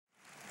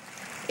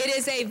It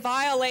is a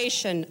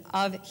violation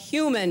of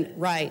human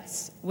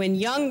rights when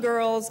young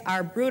girls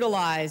are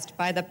brutalized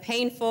by the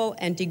painful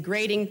and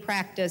degrading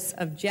practice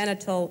of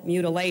genital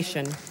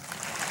mutilation.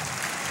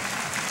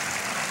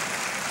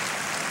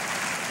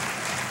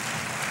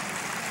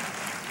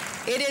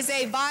 It is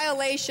a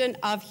violation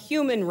of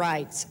human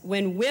rights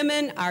when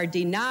women are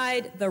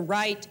denied the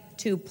right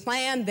to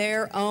plan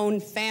their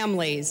own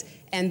families,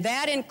 and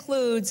that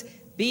includes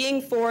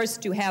being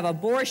forced to have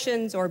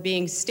abortions or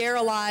being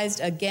sterilized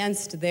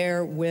against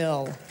their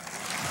will.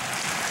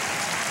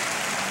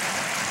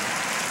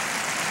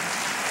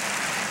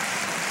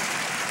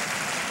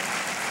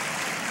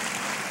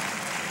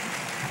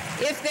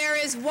 If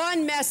there is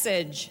one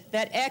message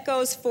that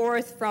echoes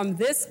forth from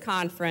this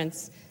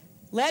conference,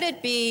 let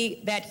it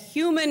be that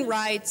human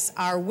rights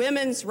are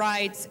women's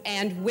rights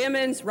and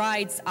women's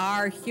rights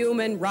are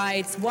human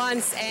rights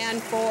once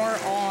and for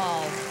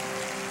all.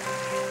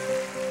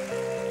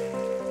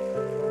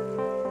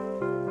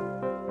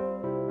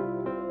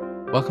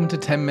 Welcome to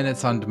 10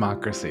 Minutes on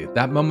Democracy.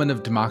 That moment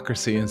of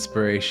democracy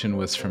inspiration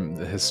was from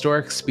the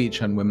historic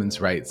speech on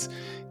women's rights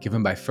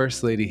given by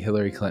First Lady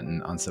Hillary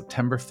Clinton on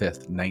September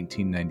 5th,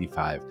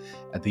 1995,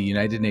 at the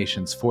United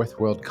Nations Fourth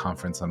World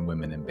Conference on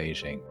Women in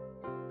Beijing.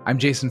 I'm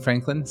Jason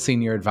Franklin,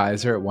 Senior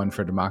Advisor at One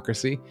for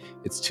Democracy.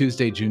 It's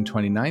Tuesday, June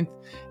 29th,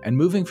 and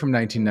moving from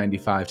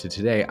 1995 to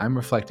today, I'm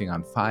reflecting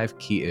on 5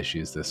 key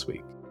issues this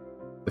week.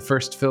 The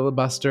first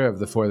filibuster of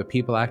the For the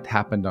People Act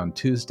happened on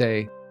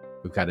Tuesday.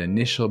 We've got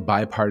initial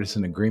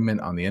bipartisan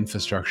agreement on the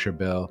infrastructure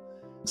bill,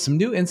 some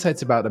new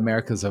insights about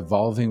America's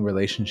evolving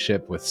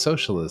relationship with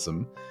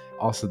socialism,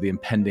 also the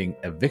impending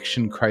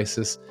eviction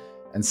crisis,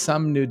 and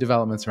some new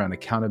developments around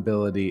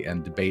accountability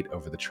and debate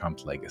over the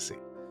Trump legacy.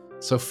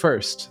 So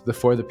first, the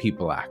For the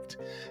People Act.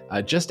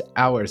 Just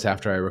hours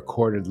after I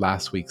recorded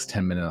last week's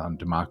 10 Minute on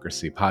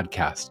Democracy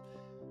podcast,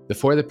 the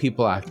For the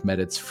People Act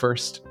met its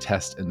first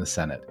test in the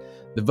Senate.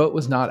 The vote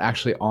was not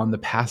actually on the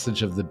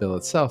passage of the bill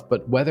itself,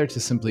 but whether to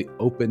simply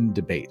open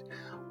debate.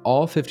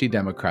 All 50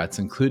 Democrats,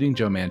 including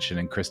Joe Manchin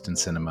and Kyrsten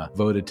Sinema,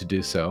 voted to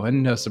do so,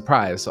 and no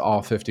surprise,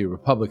 all 50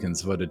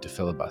 Republicans voted to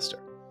filibuster.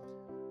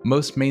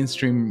 Most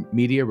mainstream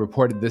media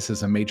reported this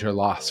as a major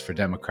loss for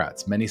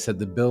Democrats. Many said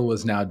the bill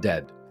was now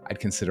dead. I'd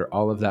consider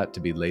all of that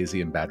to be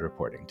lazy and bad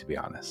reporting, to be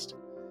honest.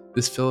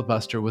 This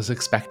filibuster was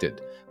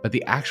expected, but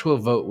the actual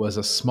vote was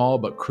a small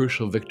but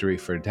crucial victory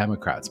for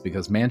Democrats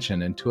because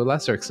Manchin, and to a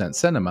lesser extent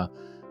Sinema,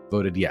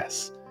 voted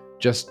yes.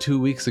 Just 2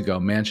 weeks ago,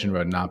 Manchin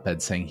wrote an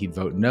op-ed saying he'd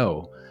vote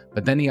no,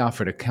 but then he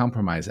offered a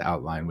compromise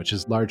outline which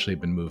has largely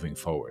been moving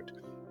forward.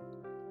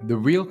 The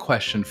real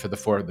question for the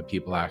For the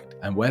People Act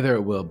and whether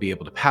it will be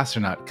able to pass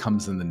or not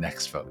comes in the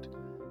next vote.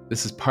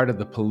 This is part of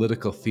the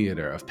political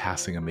theater of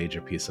passing a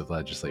major piece of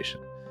legislation.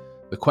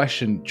 The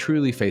question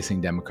truly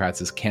facing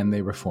Democrats is, can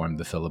they reform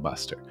the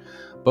filibuster?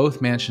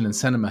 Both Manchin and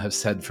Sinema have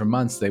said for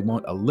months they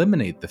won't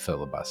eliminate the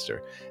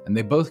filibuster, and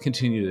they both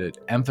continue to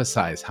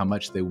emphasize how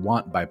much they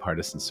want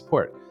bipartisan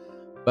support.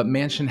 But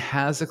Manchin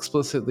has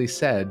explicitly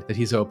said that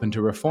he's open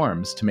to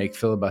reforms to make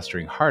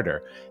filibustering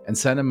harder, and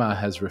Sinema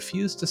has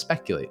refused to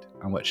speculate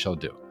on what she'll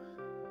do.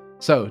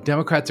 So,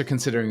 Democrats are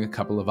considering a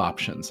couple of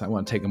options. I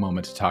want to take a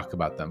moment to talk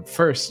about them.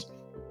 First,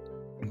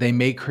 they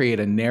may create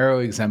a narrow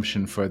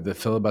exemption for the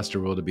filibuster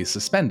rule to be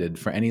suspended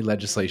for any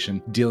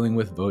legislation dealing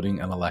with voting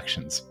and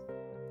elections,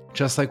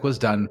 just like was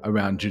done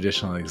around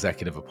judicial and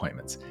executive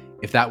appointments.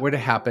 If that were to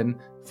happen,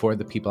 For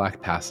the People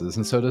Act passes,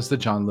 and so does the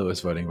John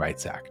Lewis Voting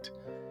Rights Act.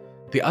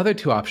 The other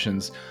two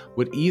options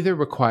would either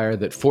require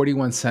that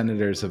 41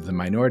 senators of the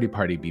minority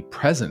party be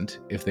present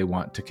if they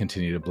want to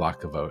continue to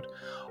block a vote.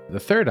 The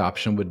third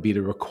option would be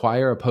to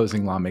require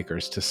opposing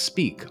lawmakers to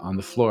speak on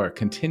the floor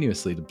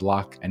continuously to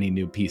block any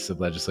new piece of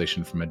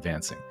legislation from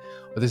advancing.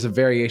 But there's a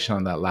variation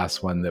on that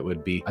last one that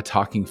would be a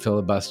talking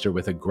filibuster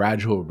with a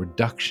gradual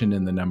reduction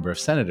in the number of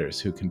senators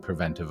who can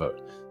prevent a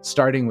vote,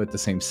 starting with the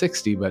same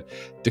 60, but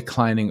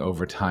declining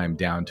over time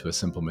down to a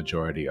simple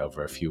majority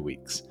over a few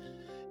weeks.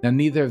 Now,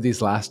 neither of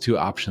these last two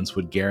options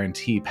would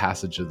guarantee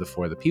passage of the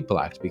For the People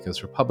Act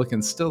because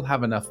Republicans still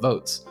have enough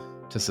votes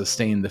to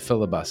sustain the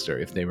filibuster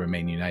if they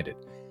remain united.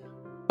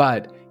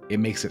 But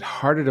it makes it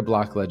harder to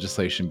block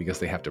legislation because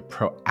they have to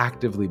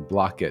proactively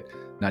block it,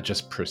 not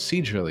just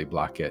procedurally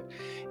block it,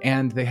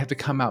 and they have to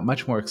come out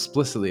much more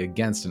explicitly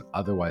against an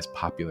otherwise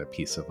popular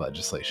piece of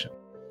legislation.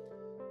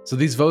 So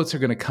these votes are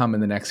going to come in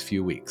the next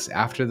few weeks,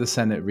 after the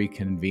Senate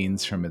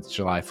reconvenes from its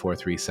July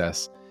 4th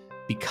recess,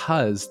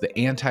 because the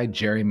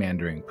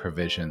anti-gerrymandering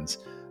provisions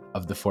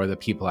of the For the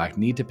People Act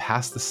need to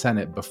pass the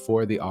Senate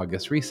before the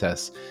August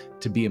recess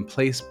to be in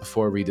place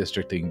before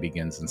redistricting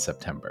begins in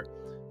September.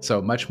 So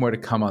much more to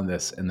come on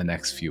this in the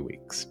next few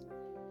weeks.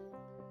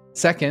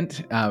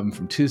 Second,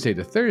 from Tuesday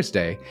to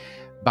Thursday,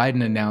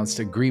 Biden announced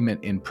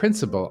agreement in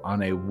principle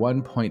on a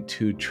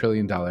 $1.2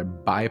 trillion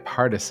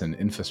bipartisan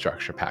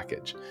infrastructure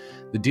package.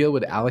 The deal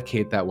would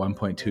allocate that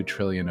 $1.2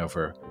 trillion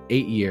over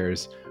 8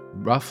 years,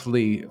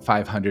 roughly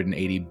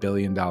 $580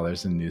 billion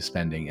in new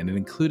spending, and it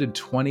included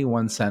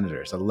 21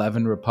 senators,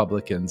 11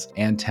 Republicans,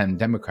 and 10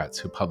 Democrats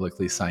who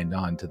publicly signed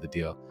on to the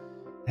deal.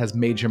 has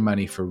major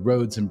money for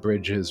roads and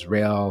bridges,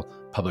 rail,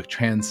 public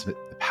transit,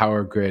 the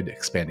power grid,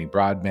 expanding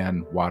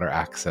broadband, water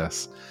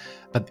access.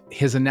 But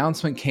his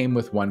announcement came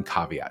with one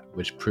caveat,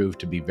 which proved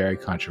to be very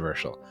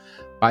controversial.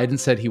 Biden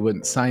said he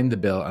wouldn't sign the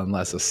bill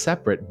unless a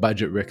separate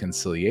budget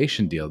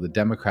reconciliation deal the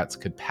Democrats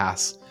could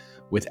pass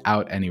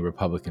without any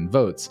Republican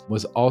votes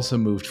was also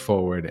moved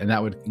forward, and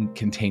that would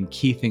contain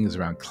key things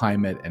around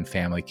climate and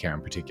family care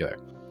in particular.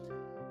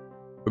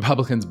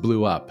 Republicans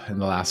blew up in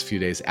the last few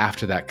days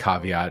after that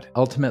caveat,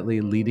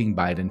 ultimately leading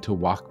Biden to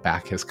walk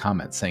back his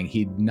comments, saying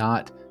he'd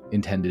not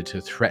intended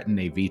to threaten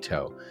a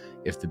veto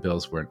if the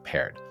bills weren't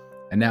paired.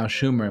 And now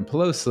Schumer and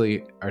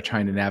Pelosi are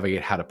trying to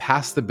navigate how to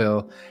pass the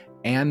bill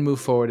and move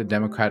forward a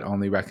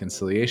Democrat-only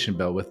reconciliation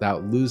bill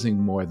without losing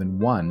more than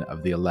one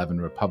of the 11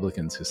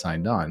 Republicans who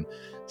signed on,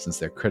 since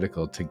they're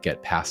critical to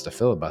get past a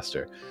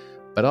filibuster,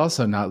 but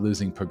also not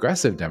losing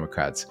progressive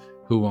Democrats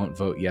who won't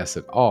vote yes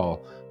at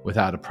all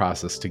without a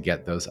process to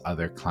get those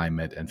other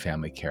climate and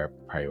family care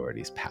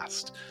priorities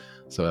passed.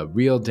 So a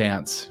real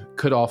dance,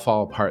 could all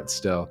fall apart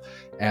still,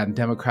 and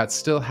Democrats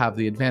still have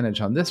the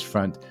advantage on this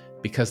front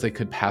because they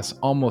could pass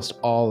almost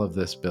all of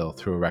this bill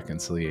through a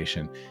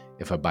reconciliation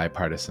if a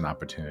bipartisan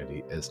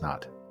opportunity is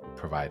not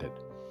provided.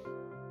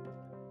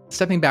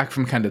 Stepping back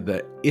from kind of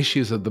the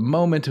issues of the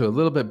moment to a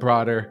little bit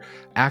broader,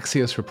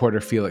 Axios reporter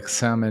Felix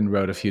Salmon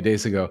wrote a few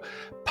days ago,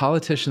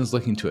 politicians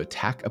looking to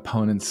attack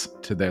opponents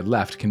to their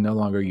left can no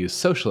longer use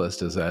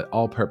socialist as an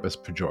all-purpose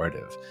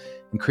pejorative.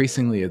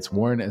 Increasingly, it's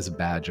worn as a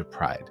badge of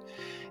pride.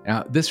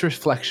 Now, this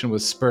reflection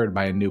was spurred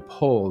by a new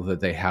poll that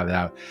they have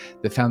out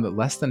that found that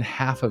less than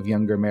half of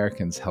younger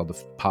Americans held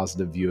a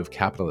positive view of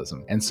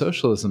capitalism, and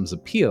socialism's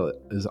appeal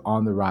is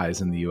on the rise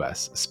in the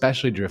US,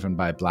 especially driven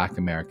by Black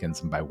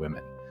Americans and by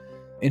women.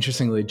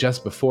 Interestingly,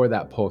 just before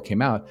that poll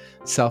came out,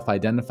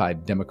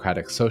 self-identified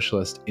Democratic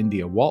Socialist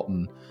India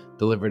Walton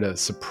delivered a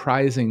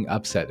surprising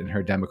upset in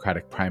her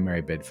Democratic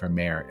primary bid for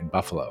mayor in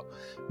Buffalo,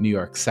 New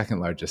York's second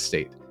largest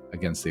state,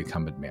 against the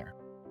incumbent mayor.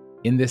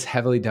 In this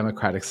heavily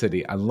Democratic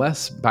city,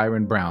 unless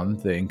Byron Brown,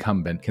 the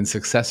incumbent, can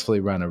successfully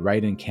run a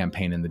write-in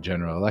campaign in the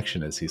general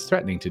election as he's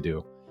threatening to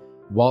do,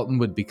 Walton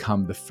would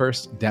become the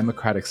first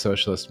Democratic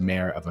Socialist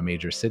mayor of a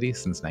major city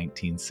since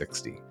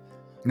 1960.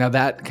 Now,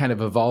 that kind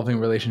of evolving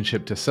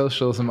relationship to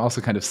socialism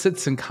also kind of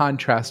sits in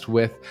contrast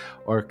with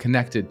or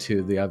connected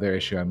to the other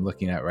issue I'm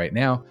looking at right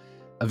now,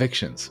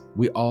 evictions.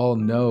 We all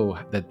know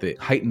that the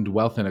heightened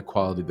wealth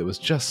inequality that was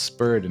just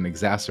spurred and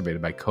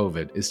exacerbated by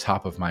COVID is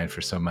top of mind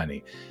for so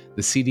many.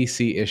 The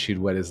CDC issued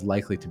what is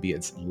likely to be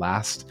its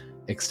last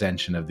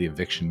extension of the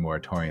eviction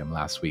moratorium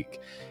last week,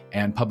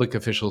 and public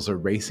officials are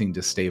racing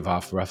to stave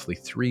off roughly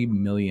 3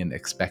 million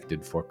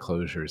expected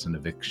foreclosures and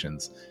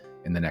evictions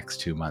in the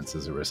next 2 months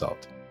as a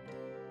result.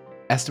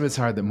 Estimates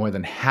are that more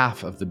than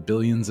half of the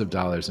billions of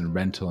dollars in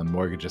rental and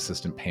mortgage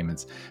assistance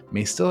payments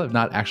may still have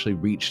not actually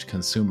reached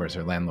consumers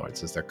or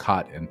landlords as they're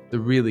caught in the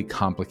really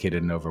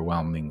complicated and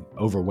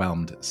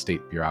overwhelmed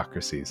state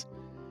bureaucracies.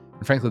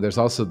 And frankly, there's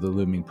also the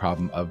looming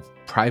problem of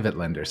private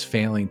lenders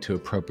failing to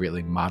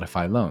appropriately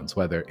modify loans,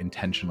 whether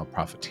intentional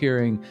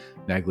profiteering,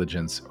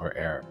 negligence, or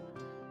error.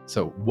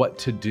 So what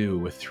to do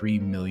with 3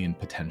 million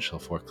potential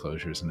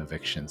foreclosures and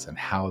evictions, and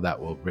how that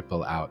will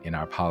ripple out in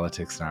our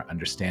politics and our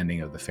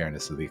understanding of the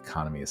fairness of the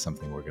economy is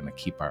something we're going to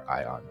keep our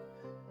eye on.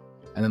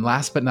 And then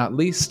last but not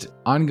least,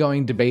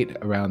 ongoing debate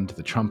around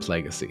the Trump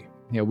legacy.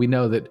 We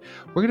know that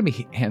we're going to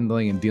be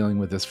handling and dealing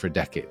with this for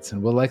decades,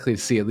 and we'll likely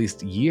see at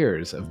least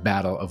years of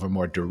battle over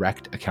more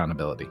direct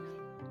accountability.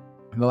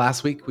 In the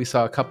last week, we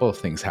saw a couple of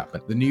things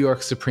happen. The New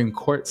York Supreme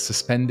Court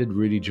suspended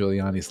Rudy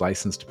Giuliani's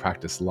license to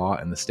practice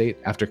law in the state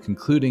after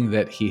concluding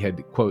that he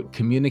had, quote,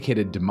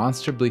 communicated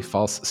demonstrably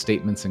false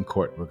statements in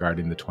court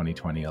regarding the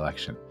 2020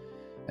 election.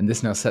 And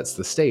this now sets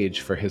the stage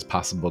for his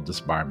possible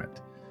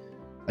disbarment.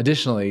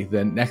 Additionally,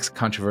 the next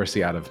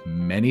controversy out of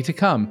many to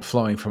come,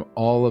 flowing from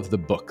all of the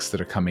books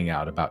that are coming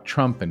out about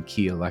Trump and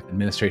key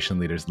administration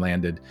leaders,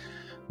 landed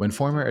when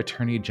former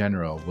Attorney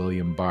General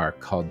William Barr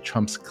called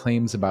Trump's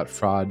claims about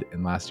fraud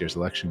in last year's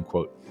election,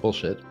 quote,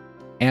 bullshit,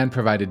 and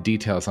provided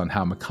details on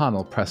how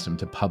McConnell pressed him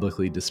to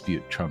publicly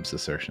dispute Trump's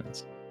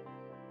assertions.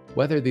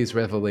 Whether these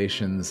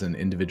revelations and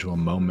individual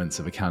moments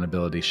of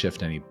accountability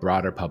shift any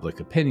broader public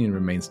opinion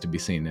remains to be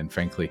seen, and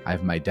frankly, I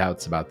have my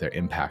doubts about their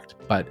impact,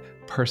 but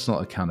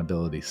personal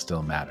accountability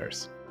still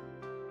matters.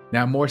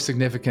 Now, more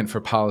significant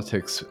for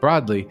politics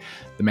broadly,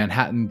 the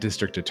Manhattan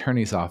District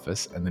Attorney's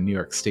Office and the New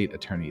York State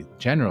Attorney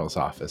General's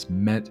Office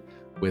met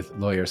with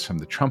lawyers from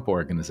the Trump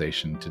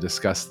Organization to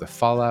discuss the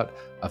fallout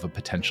of a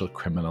potential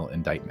criminal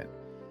indictment.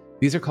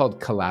 These are called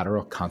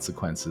collateral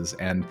consequences,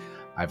 and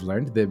I've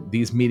learned that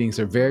these meetings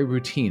are very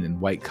routine in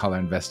white-collar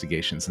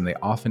investigations, and they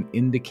often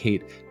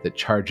indicate that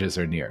charges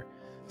are near.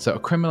 So a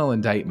criminal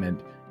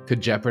indictment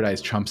could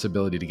jeopardize Trump's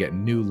ability to get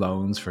new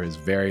loans for his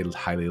very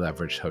highly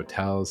leveraged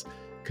hotels,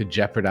 could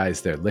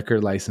jeopardize their liquor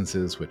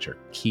licenses, which are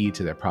key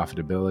to their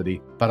profitability.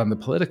 But on the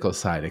political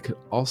side, it could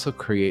also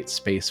create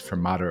space for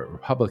moderate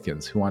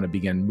Republicans who want to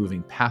begin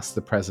moving past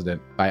the president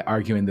by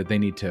arguing that they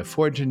need to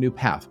forge a new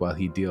path while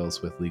he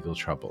deals with legal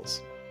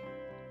troubles.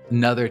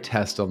 another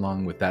test,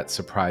 along with that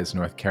surprise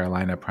North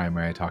Carolina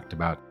primary I talked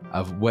about,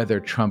 of whether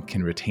Trump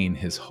can retain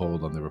his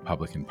hold on the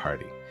Republican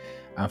Party.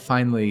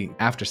 Finally,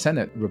 after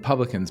Senate,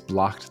 Republicans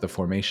blocked the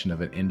formation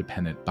of an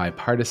independent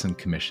bipartisan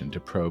commission to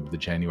probe the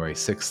January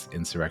 6th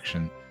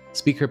insurrection.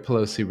 Speaker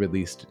Pelosi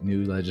released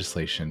new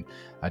legislation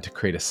to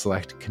create a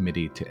select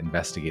committee to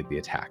investigate the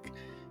attack.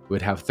 It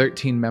would have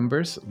 13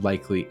 members,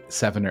 likely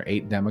 7 or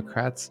 8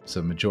 Democrats,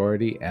 so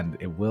majority, and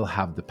it will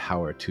have the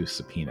power to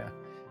subpoena.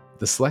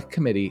 The Select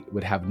Committee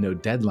would have no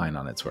deadline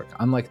on its work,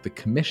 unlike the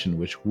Commission,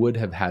 which would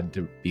have had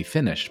to be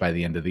finished by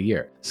the end of the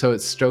year. So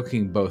it's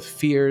stoking both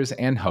fears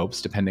and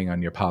hopes, depending on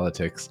your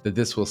politics, that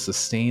this will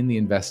sustain the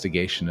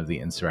investigation of the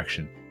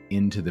insurrection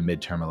into the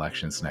midterm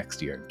elections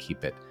next year and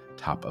keep it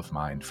top of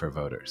mind for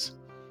voters.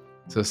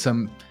 So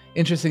some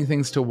interesting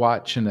things to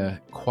watch in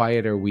a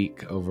quieter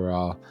week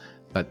overall.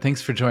 But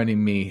thanks for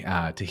joining me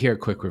to hear a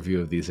quick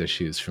review of these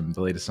issues, from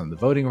the latest on the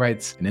voting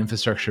rights and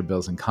infrastructure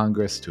bills in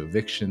Congress to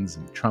evictions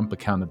and Trump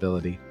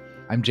accountability.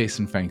 I'm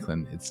Jason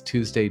Franklin. It's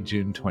Tuesday,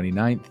 June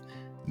 29th,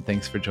 and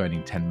thanks for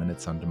joining 10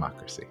 Minutes on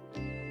Democracy.